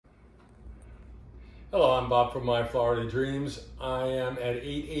Hello, I'm Bob from My Florida Dreams. I am at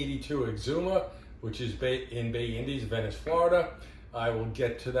 882 Exuma, which is in Bay Indies, Venice, Florida. I will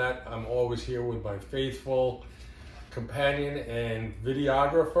get to that. I'm always here with my faithful companion and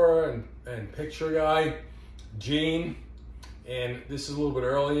videographer and picture guy, Gene. And this is a little bit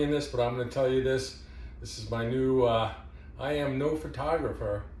early in this, but I'm going to tell you this. This is my new, I am no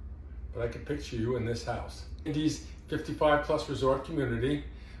photographer, but I can picture you in this house. Indies 55 plus resort community.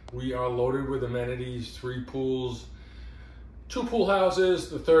 We are loaded with amenities, 3 pools, 2 pool houses.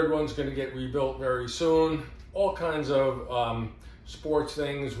 The third one's going to get rebuilt very soon. All kinds of sports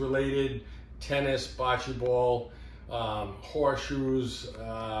things related, tennis, bocce ball, horseshoes,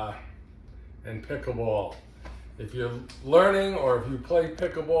 and pickleball. If you're learning or if you play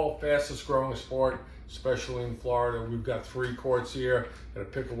pickleball, fastest growing sport, especially in Florida. We've got 3 courts here at a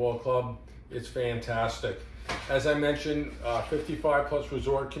pickleball club. It's fantastic. As I mentioned, 55 plus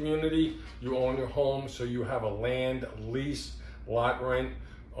resort community. You own your home, so you have a land lease, lot rent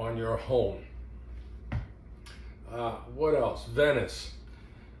on your home. What else? Venice.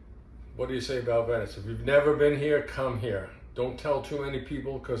 What do you say about Venice? If you've never been here, come here. Don't tell too many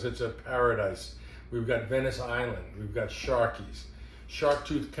people because it's a paradise. We've got Venice Island. We've got Sharkies, Shark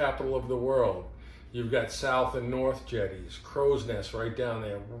Tooth capital of the world. You've got South and North jetties, Crow's Nest right down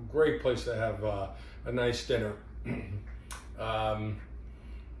there. Great place to have a nice dinner.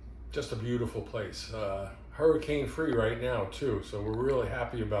 Just a beautiful place. Hurricane free right now too, so we're really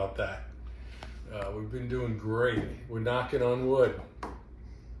happy about that. We've been doing great. We're knocking on wood.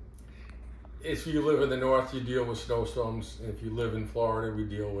 If you live in the north, you deal with snowstorms. If you live in Florida, we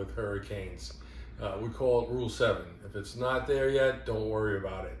deal with hurricanes. We call it Rule 7. If it's not there yet, don't worry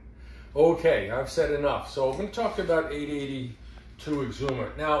about it. Okay, I've said enough. So I'm going to talk about 882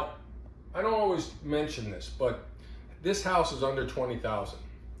 Exuma. Now, I don't always mention this, but this house is under $20,000.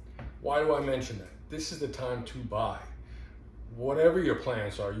 Why do I mention that? This is the time to buy. Whatever your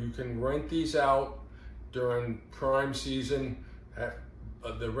plans are, you can rent these out during prime season.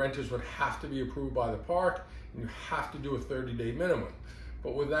 The renters would have to be approved by the park, and you have to do a 30-day minimum.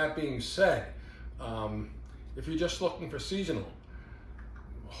 But with that being said, if you're just looking for seasonal,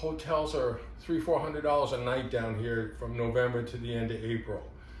 hotels are $300–400 a night down here from November to the end of April.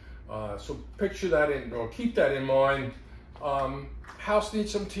 So picture that in, or keep that in mind. House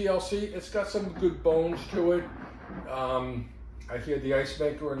needs some TLC. It's got some good bones to it. I hear the ice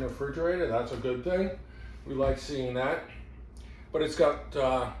maker in the refrigerator. That's a good thing. We like seeing that. But it's got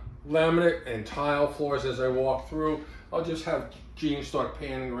laminate and tile floors as I walk through. I'll just have Gene start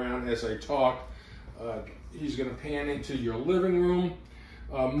panning around as I talk. He's going to pan into your living room.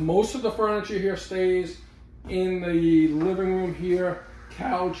 Most of the furniture here stays in the living room here.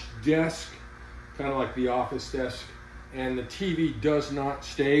 Couch, desk, kind of like the office desk. And the TV does not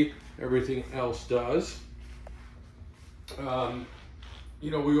stay. Everything else does. You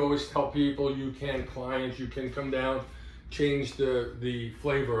know, we always tell people, clients, you can come down, change the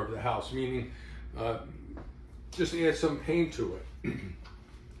flavor of the house, meaning just add some paint to it.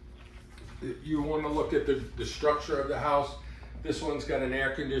 You want to look at the structure of the house. This one's got an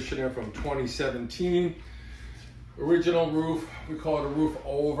air conditioner from 2017. Original roof, we call it a roof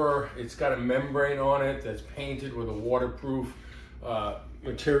over. It's got a membrane on it that's painted with a waterproof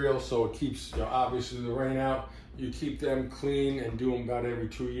material, so it keeps obviously the rain out. You keep them clean and do them about every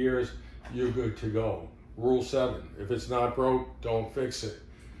 2 years, you're good to go. Rule 7, if it's not broke, don't fix it.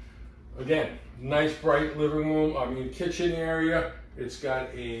 Again, nice bright living room, kitchen area. It's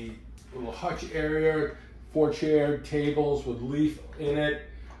got a little hutch area, 4 chair tables with leaf in it.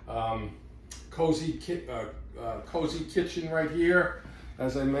 Cozy kitchen right here.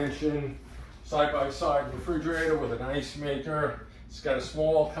 As I mentioned, side-by-side refrigerator with an ice maker. It's got a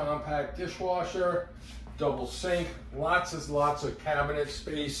small compact dishwasher, double sink, lots of cabinet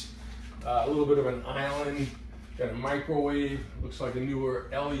space, a little bit of an island, got a microwave, looks like a newer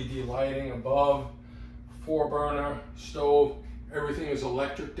LED lighting above, 4-burner stove. Everything is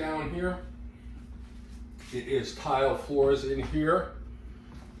electric down here. It is tile floors in here.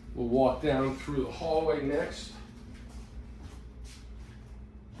 We'll walk down through the hallway next.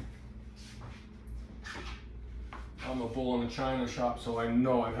 I'm a bull in a china shop, so I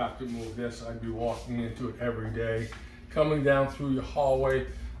know I'd have to move this. I'd be walking into it every day. Coming down through your hallway,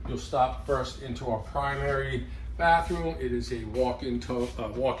 you'll stop first into our primary bathroom. It is a walk-in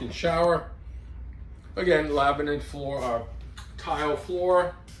shower. Again, laminate floor, tile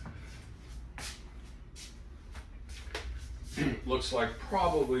floor. Looks like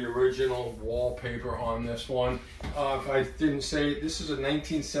probably original wallpaper on this one. If I didn't say, this is a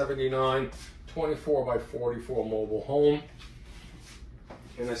 1979 24 by 44 mobile home.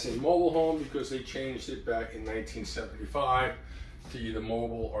 And I say mobile home because they changed it back in 1975 to either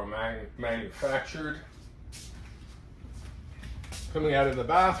mobile or manufactured. Coming out of the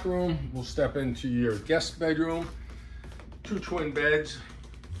bathroom, we'll step into your guest bedroom. 2 twin beds.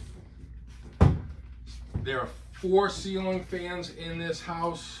 There are 4 ceiling fans in this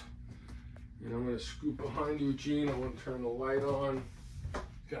house. And I'm going to scoot behind you, Gene. I want to turn the light on.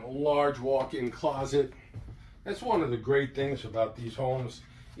 Got a large walk-in closet. That's one of the great things about these homes.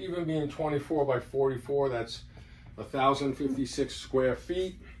 Even being 24 by 44, that's 1,056 square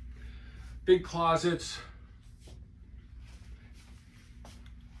feet. Big closets.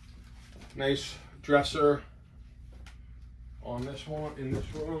 Nice dresser on this one, in this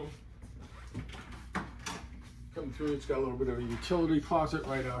room. Come through, it's got a little bit of a utility closet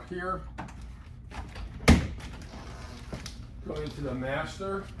right out here. Going to the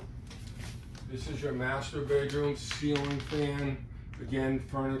master. This is your master bedroom, ceiling fan. Again,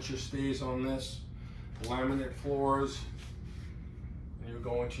 furniture stays on this. Laminate floors. And you're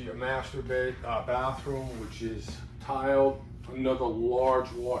going to your master bathroom, which is tiled. Another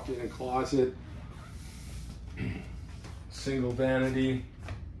large walk-in closet. Single vanity.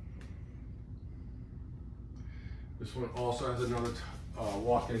 This one also has another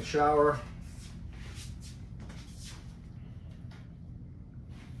walk-in shower.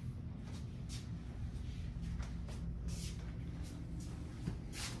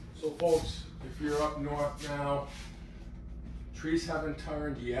 So folks, if you're up north now, trees haven't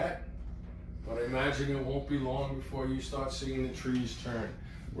turned yet, but I imagine it won't be long before you start seeing the trees turn.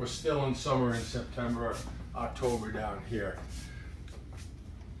 We're still in summer in September, October down here.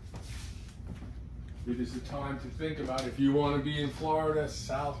 It is the time to think about if you want to be in Florida,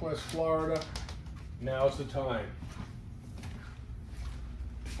 Southwest Florida, now's the time.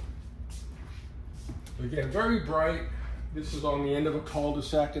 Again, very bright. This is on the end of a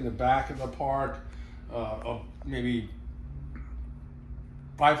cul-de-sac in the back of the park, maybe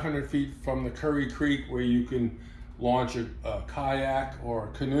 500 feet from the Curry Creek, where you can launch a kayak or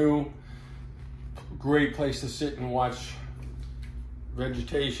a canoe. Great place to sit and watch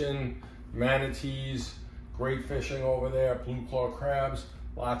vegetation, manatees, great fishing over there, blue claw crabs,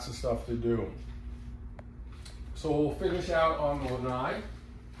 lots of stuff to do. So we'll finish out on the lanai.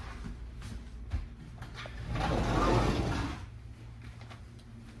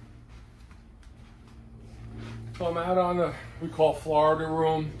 So I'm out on the, we call Florida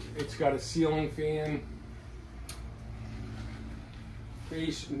room. It's got a ceiling fan,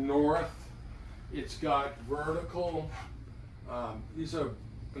 face north. It's got vertical. These are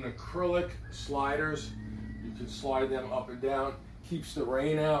an acrylic sliders. You can slide them up and down. Keeps the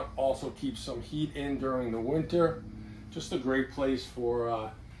rain out, also keeps some heat in during the winter. Just a great place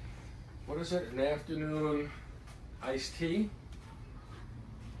for, what is it, an afternoon iced tea?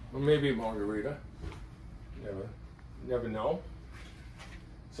 Or maybe a margarita. Never know.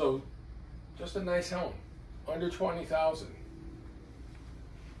 So, just a nice home, under 20,000.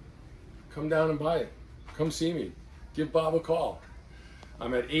 Come down and buy it. Come see me. Give Bob a call.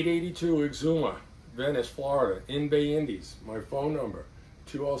 I'm at 882 Exuma, Venice, Florida, in Bay Indies. My phone number,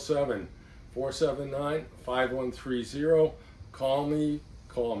 207-479-5130. Call me.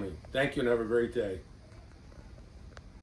 Thank you and have a great day.